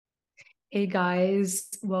Hey guys,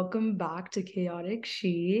 welcome back to Chaotic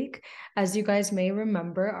Chic. As you guys may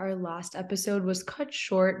remember, our last episode was cut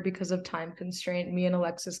short because of time constraint. Me and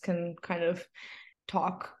Alexis can kind of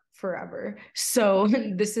talk forever. So,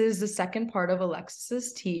 this is the second part of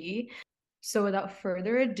Alexis's tea. So, without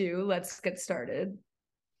further ado, let's get started.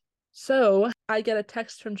 So I get a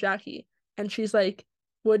text from Jackie, and she's like,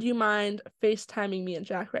 "Would you mind FaceTiming me and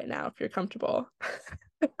Jack right now if you're comfortable?"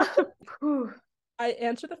 Whew. I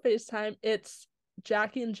answer the FaceTime. It's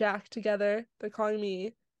Jackie and Jack together. They're calling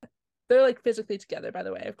me. They're like physically together, by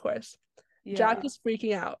the way, of course. Jack Yeah. is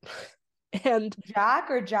freaking out, and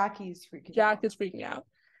Jack or Jackie's freaking Jack out? is freaking out.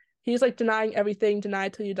 He's like denying everything, deny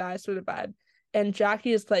till you die sort of vibe. And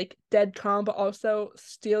Jackie is like dead calm, but also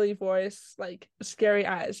steely voice, like scary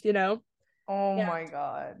eyes. Oh And my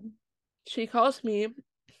God. she calls me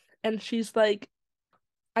and she's like,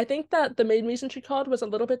 I think that the main reason she called was a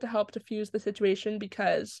little bit to help diffuse the situation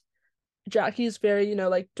because Jackie's very,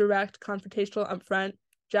 like direct, confrontational, upfront.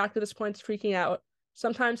 Jack at this point is freaking out.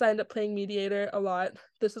 Sometimes I end up playing mediator a lot.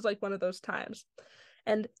 This is like one of those times.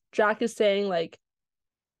 And Jack is saying, like,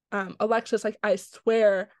 Alexis, like, I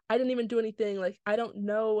swear I didn't even do anything. Like, I don't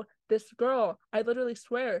know this girl. I literally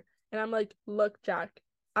swear. And I'm like, look, Jack,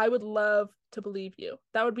 I would love to believe you.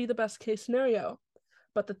 That would be the best case scenario.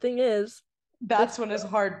 But the thing is, this That's when his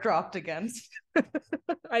heart dropped against.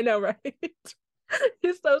 I know, right?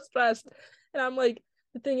 He's so stressed. And I'm like,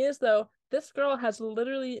 the thing is, though, this girl has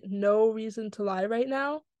literally no reason to lie right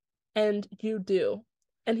now, and you do.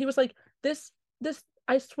 And he was like,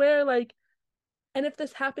 I swear, like, and if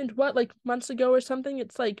this happened, what, like months ago or something?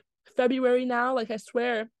 It's like February now, like, I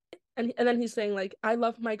swear. And then he's saying, like, I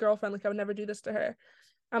love my girlfriend, like, I would never do this to her.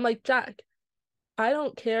 I'm like, Jack, I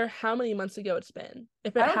don't care how many months ago it's been.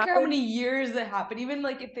 If I it don't care how happened, many years it happened. Even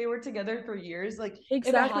like if they were together for years, like if it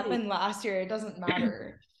exactly. happened last year, it doesn't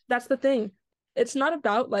matter. That's the thing. It's not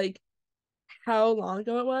about like how long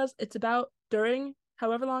ago it was. It's about during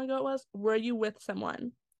however long ago it was. Were you with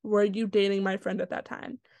someone? Were you dating my friend at that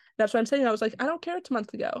time? That's what I'm saying. I was like, I don't care it's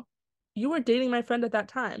months ago. You were dating my friend at that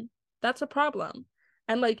time. That's a problem.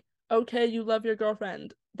 And like, okay, you love your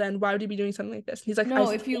girlfriend. Then why would you be doing something like this? And he's like, I No,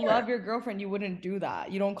 if you swear. love your girlfriend, you wouldn't do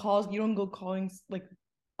that. You don't go calling like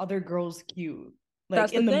other girls cute. Like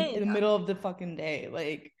That's the in thing. the middle of the fucking day.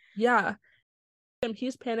 Like, Yeah. And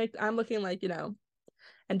he's panicked. I'm looking like,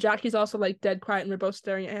 and Jackie's also like dead quiet and we're both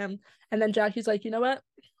staring at him. And then Jackie's like, you know what?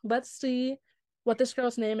 Let's see what this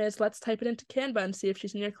girl's name is. Let's type it into Canva and see if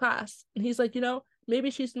she's in your class. And he's like, maybe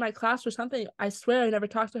she's in my class or something. I swear I never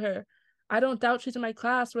talked to her. I don't doubt she's in my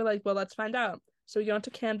class. We're like, well, let's find out. So we go into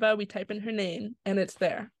Canva, we type in her name, and it's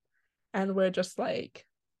there. And we're just like,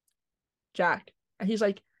 Jack. And he's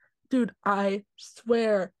like, dude, I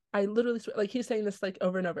swear. I literally swear. Like, he's saying this like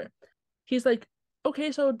over and over. He's like,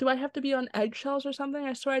 okay, so do I have to be on eggshells or something?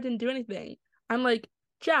 I swear I didn't do anything. I'm like,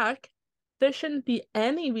 Jack, there shouldn't be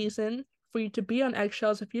any reason for you to be on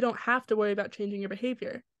eggshells if you don't have to worry about changing your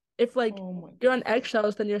behavior. If like oh my you're on God.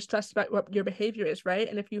 eggshells, then you're stressed about what your behavior is, right?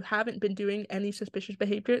 And if you haven't been doing any suspicious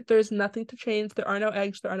behavior, there's nothing to change. There are no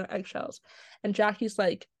eggs, there are no eggshells. And Jackie's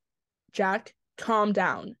like, Jack, calm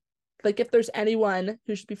down. Like, if there's anyone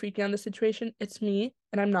who should be freaking out in this situation, it's me,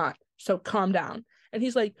 and I'm not. So calm down. And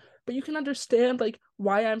he's like, but you can understand, like,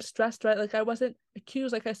 why I'm stressed, right? Like, I wasn't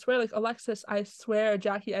accused. Like, I swear, like, Alexis, I swear,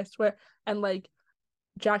 Jackie, I swear. And, like,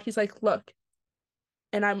 Jackie's like, look.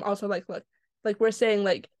 And I'm also like, we're saying,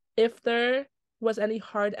 like, if there was any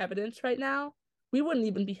hard evidence right now, we wouldn't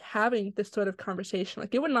even be having this sort of conversation.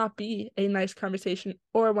 Like, it would not be a nice conversation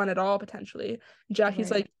or one at all, potentially.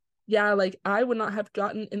 Jackie's Right. like, yeah, like, I would not have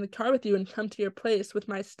gotten in the car with you and come to your place with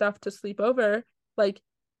my stuff to sleep over. Like,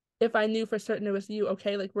 if I knew for certain it was you,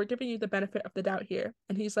 okay, like, we're giving you the benefit of the doubt here.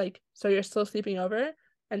 And he's like, so you're still sleeping over?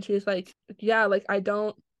 And she's like, yeah, like, I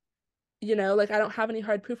don't, like, I don't have any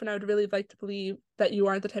hard proof, and I would really like to believe that you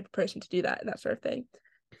aren't the type of person to do that and that sort of thing.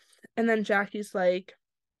 And then Jackie's like,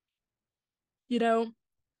 you know,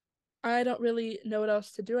 I don't really know what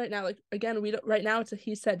else to do right now. Like, again, we don't, right now it's a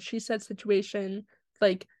he said, she said situation.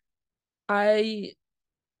 Like, I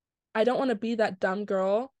I don't want to be that dumb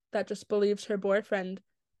girl that just believes her boyfriend,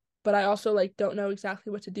 but I also like don't know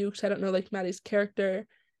exactly what to do because I don't know like Maddie's character.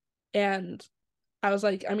 And I was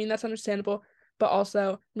like, I mean, that's understandable. But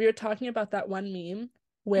also, we were talking about that one meme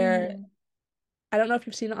where Mm-hmm. I don't know if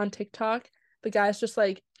you've seen it on TikTok. The guy's just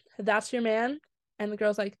like, that's your man. And the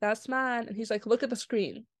girl's like, that's mine. And he's like, look at the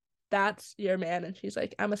screen. That's your man. And she's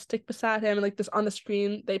like, I'm a stick beside him. And like this on the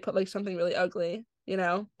screen, they put like something really ugly.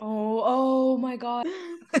 Oh my God.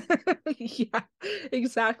 Yeah,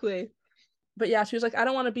 exactly. But yeah, she was like, I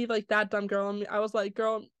don't want to be like that dumb girl. And I was like,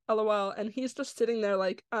 girl, LOL. And he's just sitting there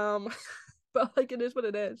like, but like it is what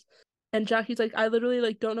it is. And Jackie's like, I literally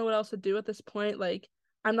like don't know what else to do at this point. Like,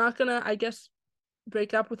 I'm not gonna, I guess,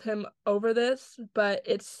 break up with him over this, but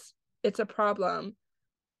it's a problem,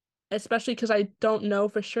 especially because I don't know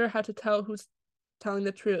for sure how to tell who's telling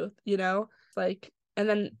the truth, you know? Like, and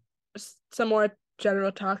then some more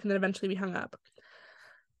general talk, and then eventually we hung up.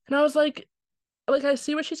 And I was like, I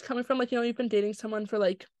see where she's coming from. Like, you've been dating someone for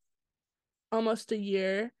like almost a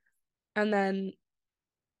year, and then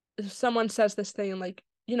someone says this thing, and like,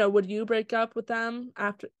 would you break up with them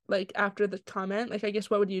after the comment? Like, I guess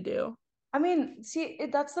what would you do? I mean, see,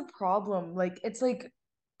 that's the problem. Like, it's like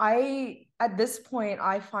at this point,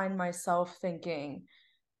 I find myself thinking,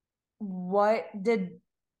 what did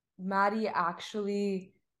Maddie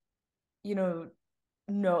actually, you know,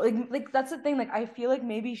 like that's the thing. Like, I feel like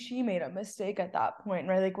maybe she made a mistake at that point,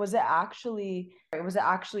 right? Like, was it actually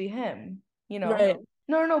him? You know? Right.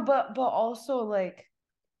 No, no, no, but also like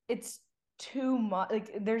it's too much. Like,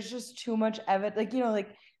 there's just too much evidence. Like,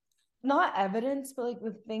 like not evidence, but like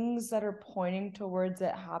the things that are pointing towards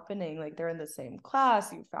it happening. Like they're in the same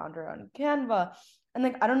class. You found her on Canva. And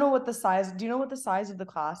like I don't know what the size, do you know what the size of the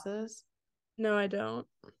class is? No, I don't.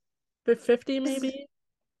 But 50 Is maybe?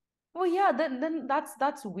 well, yeah, then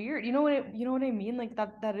that's weird. You know what I mean? Like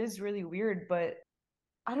that is really weird, but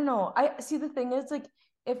I don't know. I see the thing is like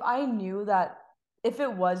if I knew that if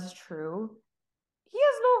it was true, he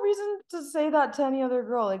has no reason to say that to any other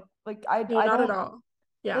girl. Like No, I not at don't all. like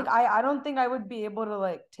Yeah. I don't think I would be able to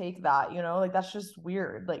like take that, like that's just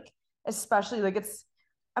weird. Like especially like it's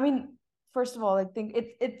I mean, first of all, I think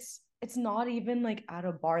it's not even like at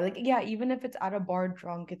a bar. Like yeah, even if it's at a bar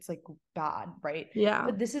drunk, it's like bad, right? Yeah.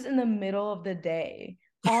 But this is in the middle of the day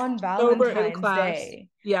on Sober in Valentine's class. Day.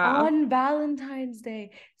 Yeah. On Valentine's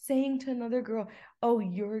Day, saying to another girl, "Oh,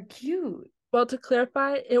 you're cute." Well, to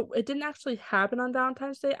clarify, it didn't actually happen on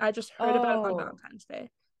Valentine's Day. I just heard about it on Oh, Valentine's Day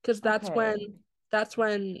because okay. that's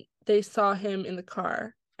when they saw him in the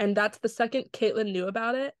car. And that's the second Caitlin knew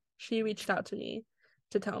about it, she reached out to me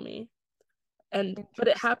to tell me. But it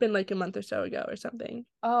Interesting. happened like a month or so ago or something. This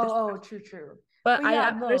Oh, true, true. But But I yeah,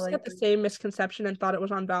 at no, first had like the same misconception and thought it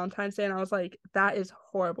was on Valentine's Day, and I was like, that is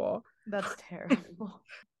horrible. that's terrible.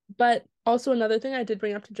 But also another thing I did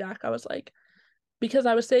bring up to Jack, I was like, because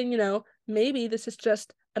I was saying, maybe this is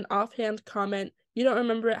just an offhand comment. You don't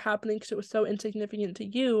remember it happening because it was so insignificant to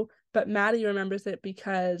you, but Maddie remembers it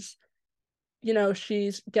because,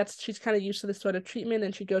 she's kind of used to this sort of treatment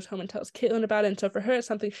and she goes home and tells Caitlin about it. And so for her, it's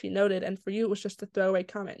something she noted. And for you, it was just a throwaway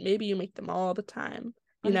comment. Maybe you make them all the time,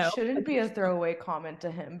 But it like shouldn't be a throwaway comment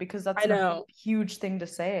to him because that's I a know. huge thing to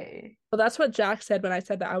say. Well, that's what Jack said when I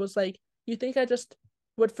said that. I was like, you think I just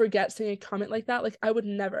would forget saying a comment like that? Like, I would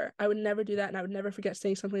never do that. And I would never forget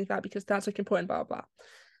saying something like that because that's like important, blah, blah, blah.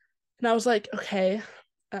 And I was like, okay.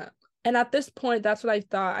 Uh, and at this point, that's what I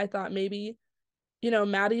thought. I thought maybe,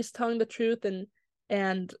 Maddie's telling the truth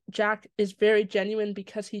and Jack is very genuine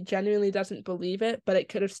because he genuinely doesn't believe it, but it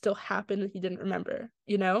could have still happened and he didn't remember.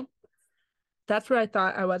 That's where I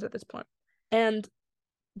thought I was at this point. And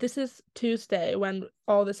this is Tuesday when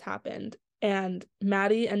all this happened, and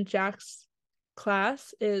Maddie and Jack's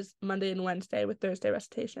class is Monday and Wednesday with Thursday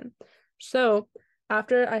recitation. So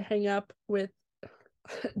after I hang up with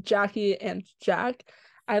Jackie and Jack,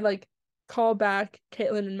 I like call back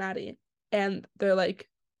Caitlin and Maddie, and they're like,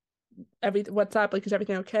 what's up? Like, is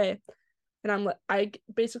everything okay? And I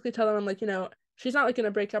basically tell them, I'm like, she's not like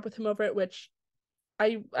gonna break up with him over it, which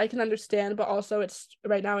I can understand, but also it's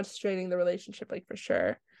right now it's straining the relationship like for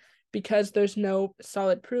sure because there's no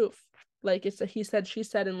solid proof. Like it's a he said, she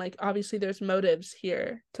said, and like obviously there's motives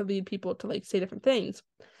here to lead people to like say different things.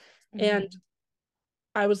 And Mhm.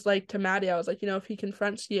 I was like to Maddie, I was like, if he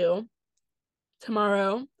confronts you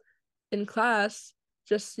tomorrow in class,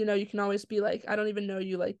 just you can always be like, I don't even know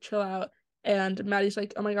you, like chill out. And Maddie's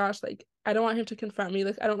like, oh my gosh, like I don't want him to confront me.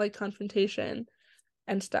 Like I don't like confrontation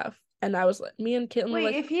and stuff. And I was like, me and Caitlin were Wait,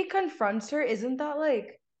 like, if he confronts her, isn't that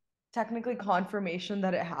like technically confirmation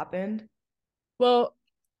that it happened? well,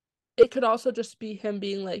 it could also just be him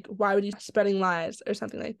being like, why would you spreading lies or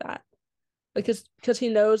something like that? Like, because he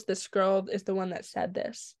knows this girl is the one that said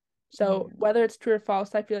this. So Mm. whether it's true or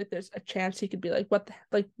false, I feel like there's a chance he could be like,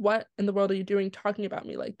 what in the world are you doing talking about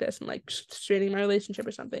me like this and like straining my relationship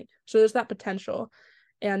or something. So there's that potential.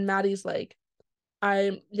 And Maddie's like,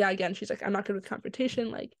 again, she's like, I'm not good with confrontation.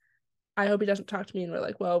 Like, I hope he doesn't talk to me. And we're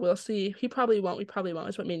like, well, we'll see. He probably won't. We probably won't,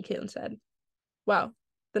 is what me and Caitlin said. Well,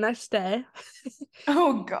 the next day,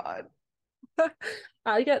 Oh God.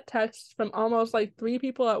 I get texts from almost like three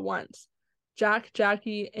people at once. Jack,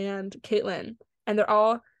 Jackie, and Caitlin. And they're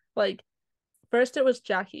all like, first it was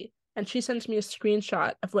Jackie, and she sends me a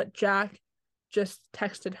screenshot of what Jack just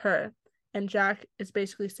texted her. And Jack is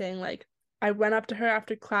basically saying, like, I went up to her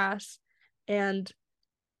after class, and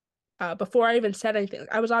before I even said anything,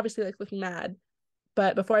 I was obviously like looking mad,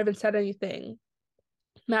 but before I even said anything,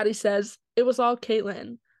 Maddie says, it was all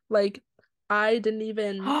Caitlin. Like, I didn't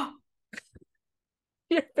even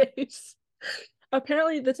your face.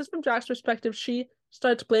 Apparently, this is from Jack's perspective. She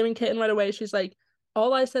starts blaming Caitlin right away. She's like,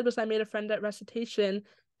 all I said was I made a friend at recitation.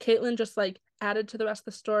 Caitlin just like added to the rest of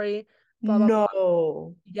the story, blah, blah, blah.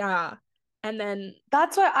 No. Yeah. And then,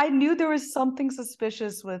 That's why I knew there was something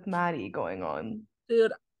suspicious with Maddie going on.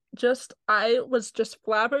 dude, I was just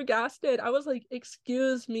flabbergasted. I was like,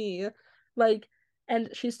 excuse me. Like, and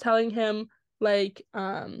she's telling him, like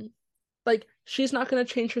she's not gonna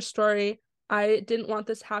change her story. I didn't want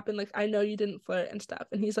this to happen. Like, I know you didn't flirt and stuff.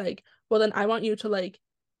 And he's like, well, then I want you to like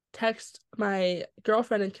text my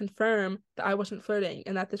girlfriend and confirm that I wasn't flirting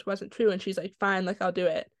and that this wasn't true. And she's like, fine, like I'll do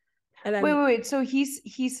it. And Wait, then wait, wait. So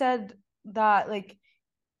he said that like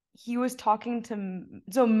he was talking to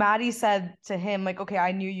so Maddie said to him like, okay,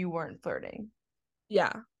 I knew you weren't flirting.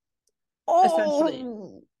 yeah, essentially.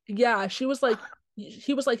 Oh, Yeah, she was like,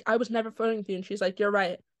 he was like, I was never flirting with you. And she's like, you're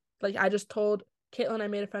right. Like, I just told Caitlin I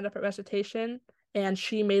made a friend up at recitation and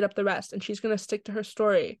she made up the rest and she's gonna stick to her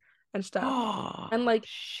story and stuff. And oh like,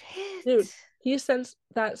 dude, shit. he sends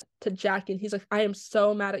that to Jackie and he's like, I am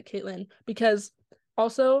so mad at Caitlin because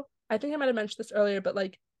also, I think I might have mentioned this earlier, but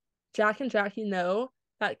like, Jack and Jackie know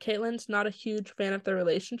that Caitlin's not a huge fan of their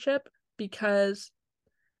relationship because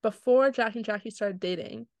before Jack and Jackie started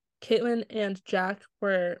dating, Caitlin and Jack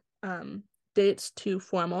were dates too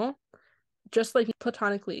formal, just like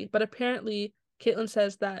platonically. But apparently, Caitlin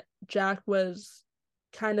says that Jack was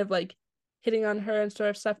kind of like hitting on her and sort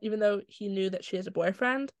of stuff, even though he knew that she has a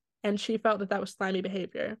boyfriend, and she felt that that was slimy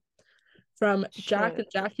behavior. From Jack and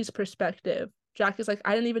Shit. Jackie's perspective, Jack is like,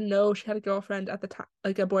 I didn't even know she had a girlfriend at the time,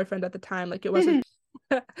 like a boyfriend at the time. Like it wasn't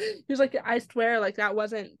he was like, I swear, like that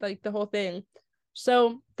wasn't like the whole thing.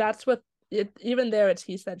 So that's what it even there it's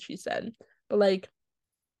he said, she said. But like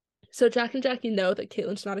so Jack and Jackie know that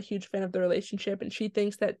Caitlin's not a huge fan of the relationship and she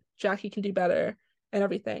thinks that Jackie can do better and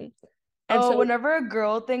everything. And Oh, so whenever a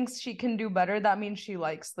girl thinks she can do better, that means she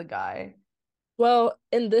likes the guy. well,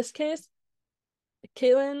 in this case,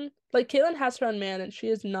 Caitlin has her own man and she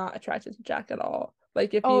is not attracted to Jack at all.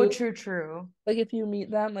 Oh, true, true. Like if you meet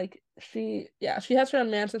them, like she has her own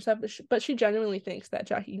mans and stuff, but she genuinely thinks that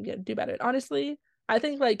Jackie can do better. Honestly, I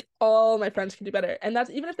think like all my friends can do better, and that's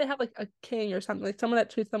even if they have like a king or something, like someone that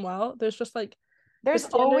treats them well. There's just like the There's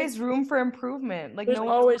always standards. room for improvement. Like There's no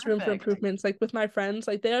one's always room for perfect. improvements. Like with my friends,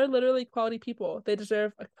 like they are literally quality people. They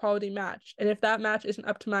deserve a quality match, and if that match isn't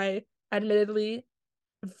up to my admittedly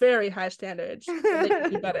very high standards, then they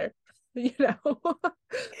can do better. You know.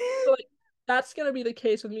 So like that's gonna be the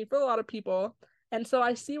case with me for a lot of people. And so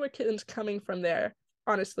I see where Kitten's coming from there,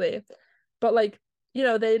 honestly. But like,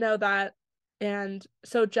 they know that. And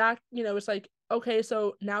so Jack, is like, okay,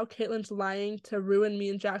 so now Caitlin's lying to ruin me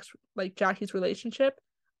and Jackie's relationship.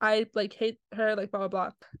 I like hate her, like blah blah blah.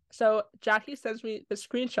 So Jackie sends me the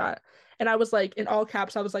screenshot and I was like in all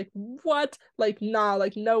caps, I was like, what? Like, nah,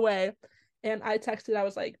 like no way. And I texted, I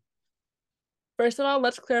was like, first of all,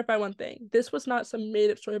 let's clarify one thing. This was not some made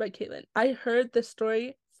up story by Caitlin. I heard this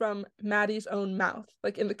story from Maddie's own mouth,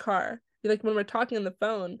 like in the car. Like when we're talking on the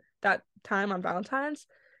phone that time on Valentine's,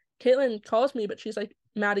 Caitlin calls me, but she's like,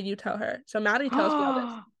 Maddie, you tell her. So Maddie tells me all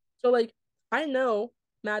this. So like I know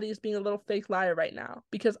Maddie's being a little fake liar right now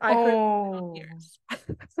because I heard it in Oh. my ears.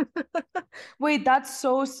 Wait, that's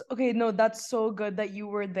so okay, no, that's so good that you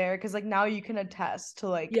were there because like now you can attest to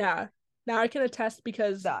like Yeah. Now I can attest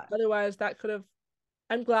because that. otherwise that could have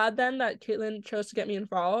I'm glad then that Caitlin chose to get me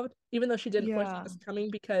involved, even though she didn't foresee Yeah. this coming,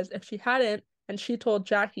 because if she hadn't and she told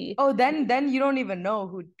Jackie, Oh, then you don't even know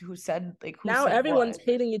who said like who now said everyone's what.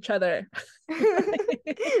 hating each other.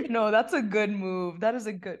 No, that's a good move. That is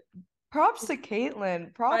a good props to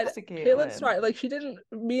Caitlin. Props to Caitlin's Caitlin. smart. Like she didn't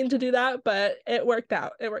mean to do that, but it worked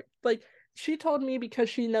out. It worked. Like she told me because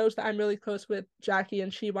she knows that I'm really close with Jackie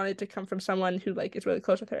and she wanted to come from someone who like is really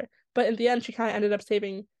close with her. But in the end, she kind of ended up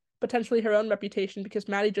saving potentially her own reputation because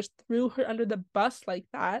Maddie just threw her under the bus like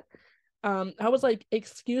that. I was like,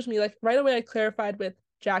 excuse me, like right away I clarified with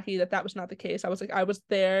Jackie that that was not the case. I was like, I was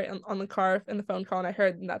there on the car in the phone call and I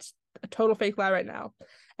heard, and that's a total fake lie right now.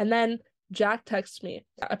 And then Jack texts me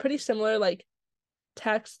a pretty similar like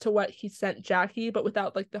text to what he sent Jackie, but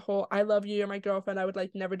without like the whole "I love you, you're my girlfriend, I would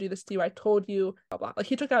like never do this to you, I told you," blah blah. Like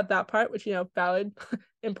he took out that part, which valid,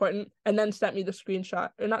 important, and then sent me the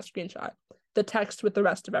screenshot or not screenshot, the text with the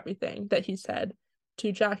rest of everything that he said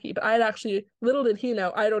to Jackie. But I had actually, little did he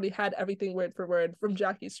know, I'd already had everything word for word from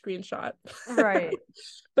Jackie's screenshot. Right.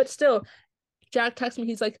 But still, Jack texted me,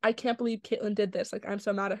 he's like, I can't believe Caitlin did this. Like, I'm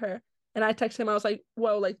so mad at her. And I texted him, I was like,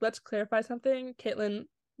 whoa, like, let's clarify something. Caitlin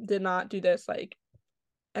did not do this. Like,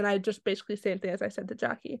 and I just basically same thing as I said to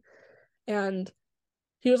Jackie. And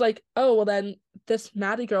he was like, oh, well, then this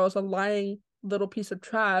Maddie girl is a lying little piece of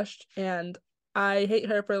trash. And I hate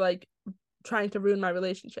her for like trying to ruin my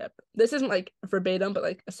relationship. This isn't like verbatim, but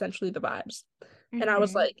like essentially the vibes. And I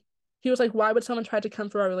was Mm-hmm. like, he was like, why would someone try to come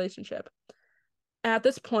for our relationship? At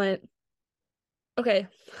this point, okay,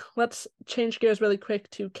 let's change gears really quick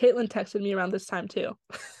to Caitlin texted me around this time too.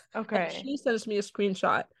 And Okay. she sends me a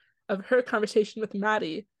screenshot of her conversation with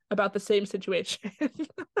Maddie about the same situation.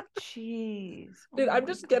 Jeez. Dude, Oh I'm my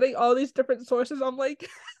just God. getting all these different sources. I'm like,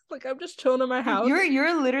 like I'm just chilling in my Dude, house.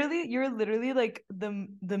 you're literally like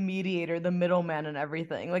the mediator, the middleman and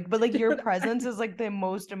everything. Like, but like your Dude, presence is like the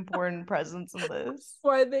most important presence in this.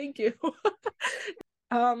 why thank you.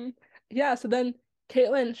 Um, yeah, so then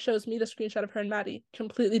Caitlin shows me the screenshot of her and Maddie.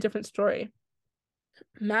 Completely different story.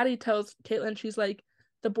 Maddie tells Caitlin, she's like,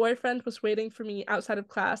 the boyfriend was waiting for me outside of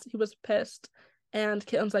class. He was pissed. And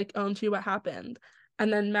Caitlin's like, OMG, what happened?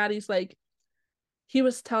 And then Maddie's like, he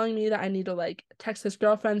was telling me that I need to like text his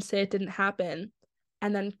girlfriend, say it didn't happen.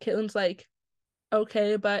 And then Caitlin's like,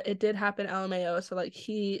 okay, but it did happen, LMAO. So like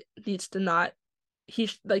he needs to not,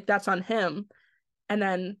 like that's on him. And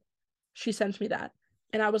then she sent me that.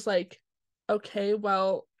 And I was like, okay,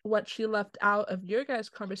 well, what she left out of your guys'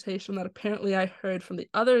 conversation that apparently I heard from the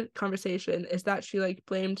other conversation is that she like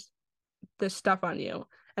blamed this stuff on you.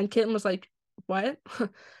 And Caitlin was like, what?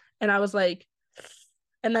 And I was like,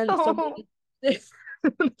 and then so Oh, this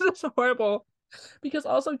is horrible because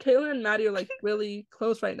also Caitlin and Maddie are like really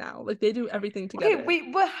close right now. Like they do everything okay, together.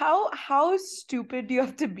 wait, but how stupid do you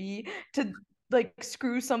have to be to like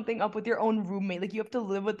screw something up with your own roommate? Like you have to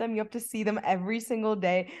live with them, you have to see them every single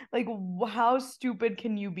day. Like how stupid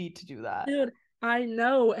can you be to do that? Dude, I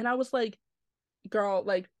know. And I was like, girl,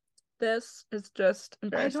 like this is just I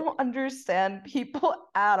don't embarrassing. understand people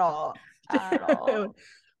at all. At Dude, all.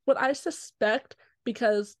 what I suspect,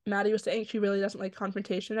 because Maddie was saying she really doesn't like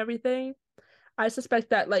confrontation and everything, I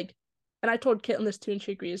suspect that like, and I told Caitlin this too, and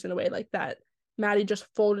she agrees in a way like that. Maddie just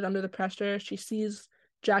folded under the pressure. She sees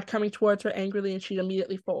Jack coming towards her angrily, and she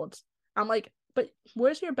immediately folds. I'm like, but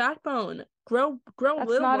where's your backbone? Grow a That's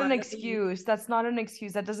little not one an at least. excuse. That's not an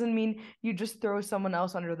excuse. That doesn't mean you just throw someone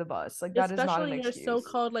else under the bus. Like that is not an Especially your excuse.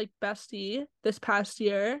 so-called like bestie this past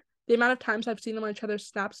year. The amount of times I've seen them on each other's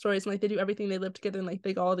snap stories and like they do everything, they live together and like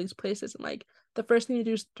they go all these places and like the first thing you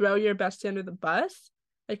do is throw your bestie under the bus.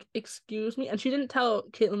 Like, excuse me. And she didn't tell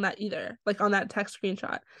Caitlin that either, like on that text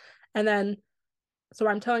screenshot. And then so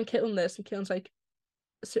I'm telling Caitlin this, and Caitlin's like,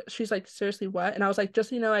 she's like, seriously, what? And I was like, just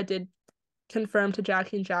so you know, I did confirm to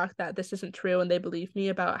Jackie and Jack that this isn't true, and they believe me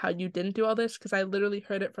about how you didn't do all this because I literally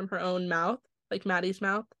heard it from her own mouth, like Maddie's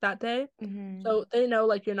mouth that day. Hmm. So they know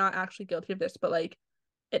like you're not actually guilty of this, but like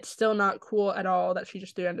it's still not cool at all that she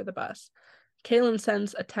just threw you under the bus. Kaylin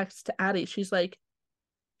sends a text to Addie. She's like,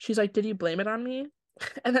 did you blame it on me?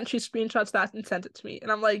 And then she screenshots that and sent it to me. And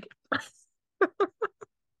I'm like,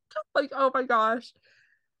 oh my gosh.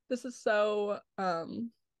 This is so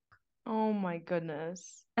Oh my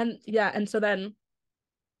goodness. and yeah, and so then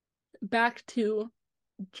back to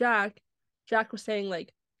Jack. Jack was saying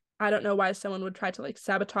like, I don't know why someone would try to like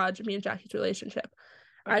sabotage me and Jackie's relationship.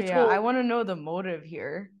 I Okay, yeah, I told want to know the motive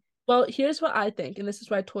here. Well, here's what I think, and this is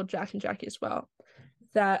what I told Jack and Jackie as well,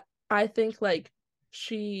 that I think like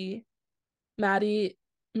she, Maddie,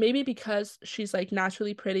 maybe because she's like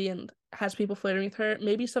naturally pretty and has people flirting with her,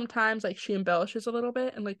 maybe sometimes like she embellishes a little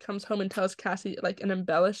bit and like comes home and tells Cassie like an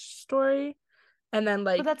embellished story. And then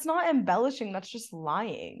But like, that's not embellishing, that's just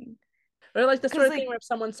lying. or like the sort Because of thing where if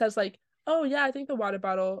someone says like, oh yeah, I think the water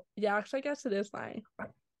bottle, yeah, actually, I guess it is lying. it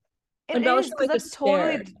is, Embellishing because like a that's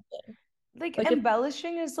stare. totally like Like if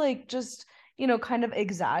embellishing is like just, kind of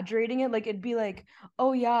exaggerating it. Like it'd be like,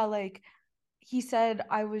 oh yeah, like he said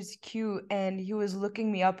I was cute and he was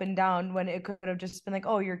looking me up and down when it could have just been like,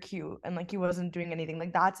 oh, you're cute. And like he wasn't doing anything.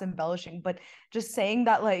 Like that's embellishing. But just saying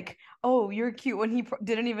that, like, oh, you're cute when he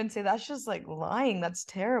didn't even say that's just like lying. That's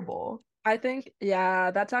terrible. I think,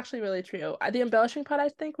 yeah, that's actually really true. The embellishing part, I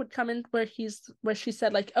think, would come in where she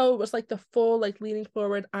said like, oh, it was like the full like leaning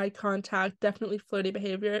forward, eye contact, definitely flirty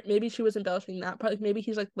behavior. Maybe she was embellishing that part. Like maybe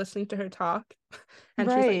he's like listening to her talk,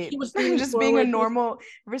 and she's like, he Right. was leaning Just being a forward. He was, normal,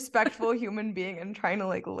 respectful human being and trying to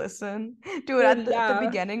like listen. Dude, dude, at the yeah,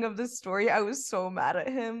 beginning of this story, I was so mad at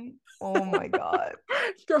him. Oh my God.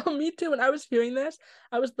 girl, me too. When I was hearing this,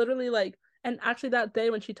 I was literally like, And actually that day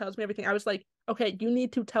when she tells me everything, I was like, okay, you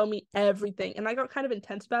need to tell me everything. And I got kind of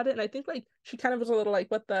intense about it. And I think like she kind of was a little like,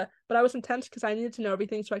 what the, but I was intense because I needed to know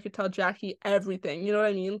everything so I could tell Jackie everything. You know what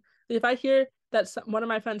I mean? If I hear that one of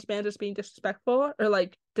my friends' bands is being disrespectful or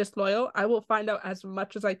like disloyal, I will find out as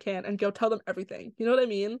much as I can and go tell them everything. You know what I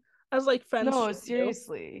mean? As like friends No, should do.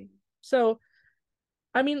 seriously. So,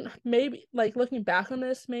 I mean, maybe like looking back on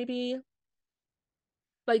this, maybe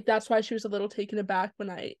like that's why she was a little taken aback when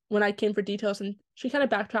I came for details, and she kind of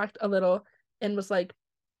backtracked a little and was like,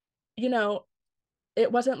 you know,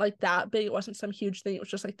 it wasn't like that big, it wasn't some huge thing, it was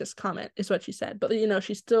just like this comment is what she said, but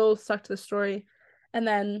she still stuck to the story. And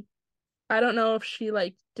then I don't know if she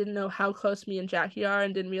like didn't know how close me and Jackie are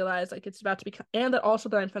and didn't realize like it's about to become, and that also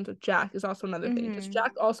that I'm friends with Jack is also another thing because Mm-hmm.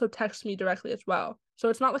 Jack also texts me directly as well, so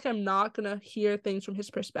it's not like I'm not gonna hear things from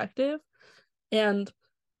his perspective. And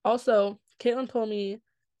also Caitlin told me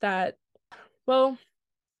that, well,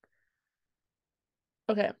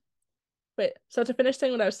 okay, wait. So to finish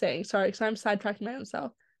saying what I was saying, sorry, because I'm sidetracking my own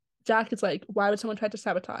self. Jack is like, why would someone try to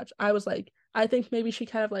sabotage? I was like, I think maybe she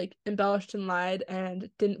kind of like embellished and lied and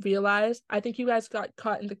didn't realize. I think you guys got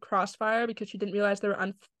caught in the crossfire because she didn't realize there were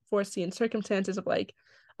unforeseen circumstances of like,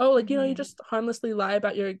 oh, like, you Mm-hmm. just harmlessly lie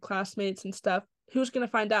about your classmates and stuff. Who's gonna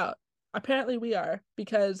find out? Apparently we are,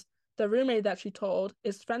 because the roommate that she told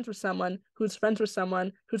is friends with someone who's friends with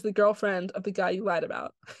someone who's the girlfriend of the guy you lied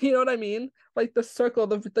about. You know what I mean? Like the circle,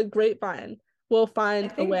 the grapevine will I find a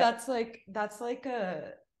think way. that's like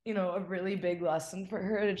a really big lesson for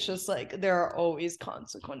her. It's just like there are always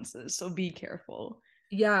consequences, so be careful.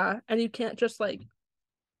 Yeah, and you can't just like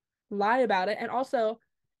lie about it. And also,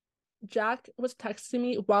 Jack was texting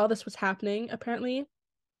me while this was happening, apparently.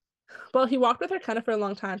 Well, he walked with her kind of for a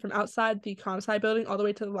long time from outside the comp sci building all the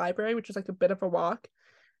way to the library, which is like a bit of a walk.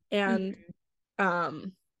 And Mm-hmm.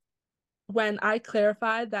 um when I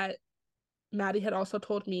clarified that Maddie had also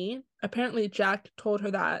told me, apparently Jack told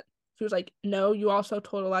her that. She was like, no, you also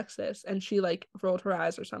told Alexis. And she like rolled her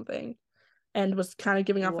eyes or something and was kind of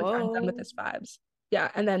giving off like, I'm done with Whoa. this vibes. Yeah.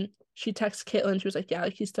 And then she texted Caitlin. She was like, yeah,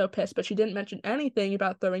 like he's still pissed. But she didn't mention anything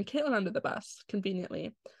about throwing Caitlin under the bus,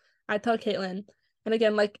 conveniently. I tell Caitlin, and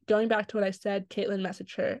again, like going back to what I said, Caitlin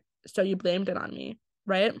messaged her, so you blamed it on me,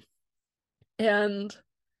 right? And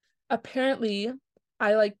apparently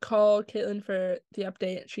I like call Caitlin for the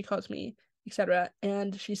update. She calls me, etc.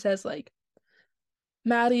 And she says like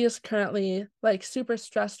Maddie is currently like super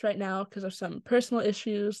stressed right now because of some personal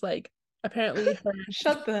issues. Like apparently her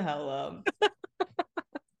Shut the hell up.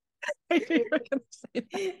 I knew you were gonna say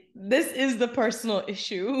that. This is the personal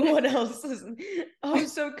issue. What else is oh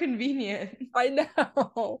so convenient. I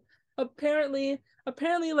know. Apparently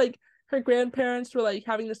like her grandparents were like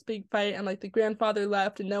having this big fight and like the grandfather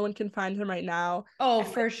left and no one can find him right now. Oh, And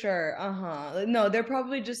for sure. Uh-huh. No, they're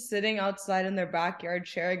probably just sitting outside in their backyard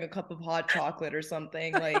sharing a cup of hot chocolate or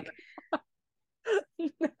something. Like,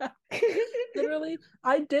 literally,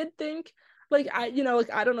 I did think like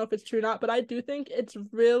like I don't know if it's true or not, but I do think it's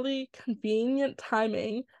really convenient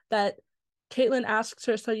timing that Caitlin asks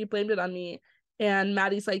her, so you blamed it on me, and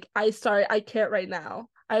Maddie's like, sorry, I can't right now.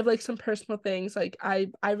 I have like some personal things. Like I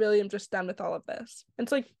really am just done with all of this. And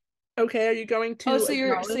it's like, okay, are you going oh, to so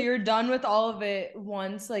acknowledge? you're done with all of it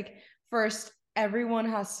once. Like, first, everyone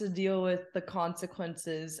has to deal with the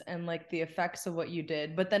consequences and like the effects of what you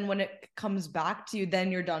did. But then when it comes back to you,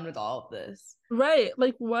 then you're done with all of this. Right.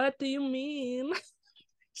 Like, what do you mean?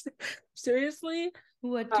 Seriously?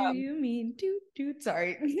 What do Um, you mean? Doot doot.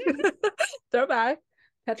 Sorry. throwback.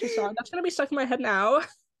 Catchy song. That's gonna be stuck in my head now.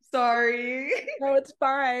 Sorry. No, it's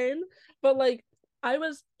fine. But like I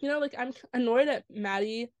was, like I'm annoyed at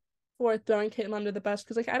Maddie for throwing Caitlyn under the bus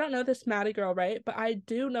because like I don't know this Maddie girl, right? But I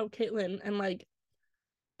do know Caitlyn and like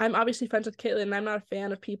I'm obviously friends with Caitlyn and I'm not a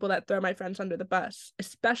fan of people that throw my friends under the bus,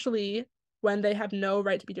 especially when they have no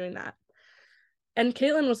right to be doing that. And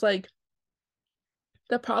Caitlyn was like,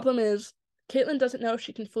 the problem is Caitlyn doesn't know if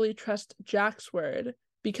she can fully trust Jack's word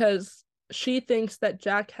because she thinks that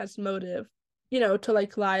Jack has motive, to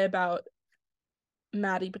like lie about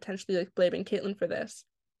Maddie potentially like blaming Caitlyn for this.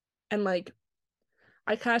 And like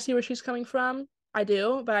I kind of see where she's coming from. I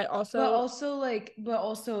do, but I also But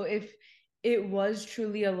also if it was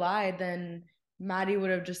truly a lie, then Maddie would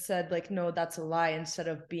have just said like, no, that's a lie, instead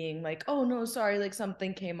of being like, oh no, sorry, like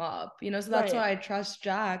something came up. So that's right. why I trust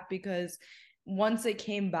Jack, because once it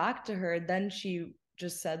came back to her, then she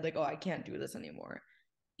just said like, oh, I can't do this anymore.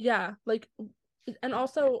 Yeah, like and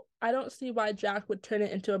also I don't see why Jack would turn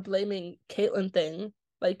it into a blaming Caitlyn thing.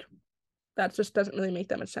 Like that just doesn't really make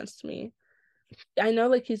that much sense to me. I know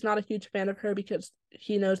like he's not a huge fan of her because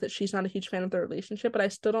he knows that she's not a huge fan of the relationship, but I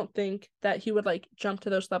still don't think that he would like jump to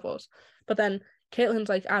those levels. But then Caitlin's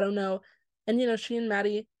like, I don't know. And she and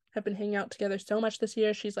Maddie have been hanging out together so much this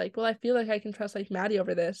year. She's like, well, I feel like I can trust like Maddie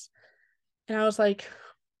over this. And I was like,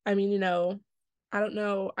 I mean, I don't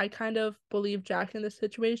know. I kind of believe Jack in this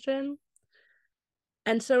situation.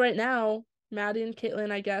 And so right now, Maddie and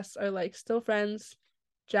Caitlin, I guess, are like still friends.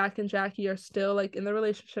 Jack and Jackie are still like in the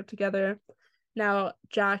relationship together. Now,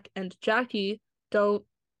 Jack and Jackie don't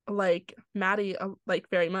like Maddie like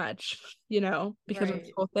very much, because of this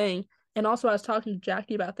Right. whole thing. And also, I was talking to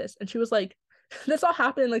Jackie about this, and she was like, "This all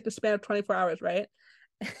happened in like the span of 24 hours, right?"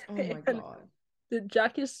 Oh my And God.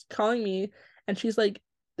 Jackie's calling me, and she's like,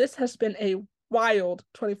 "This has been a wild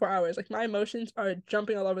 24 hours. Like my emotions are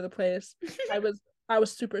jumping all over the place. I was I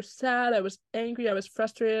was super sad. I was angry. I was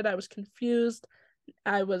frustrated. I was confused.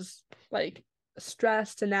 I was like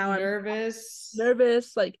stressed, and now I'm Nervous.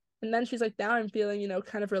 nervous. Like, and then she's like, now I'm feeling,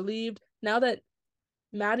 kind of relieved. Now that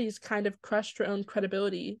Maddie's kind of crushed her own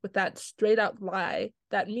credibility with that straight out lie,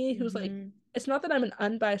 that me who's like, Hmm. it's not that I'm an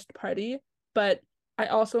unbiased party, but I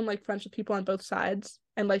also am like friends with people on both sides.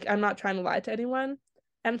 And like, I'm not trying to lie to anyone.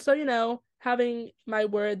 And so, having my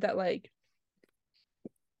word that like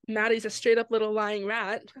Maddie's a straight up little lying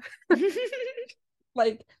rat,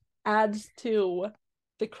 like adds to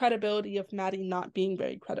the credibility of Maddie not being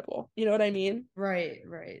very credible. You know what I mean? Right,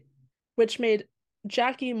 right. Which made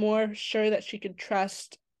Jackie more sure that she could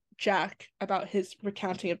trust Jack about his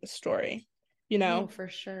recounting of the story, you No, know? for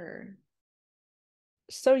sure.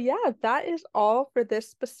 So, yeah, that is all for this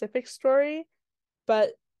specific story.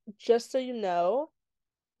 But just so you know,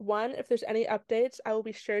 one, if there's any updates, I will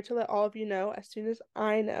be sure to let all of you know as soon as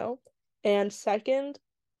I know. And second,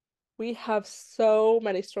 we have so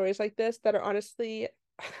many stories like this that are honestly,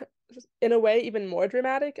 in a way, even more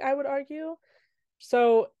dramatic, I would argue.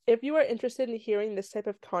 So, if you are interested in hearing this type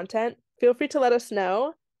of content, feel free to let us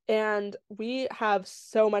know. And we have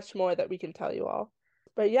so much more that we can tell you all.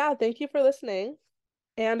 But yeah, thank you for listening.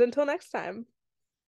 And until next time.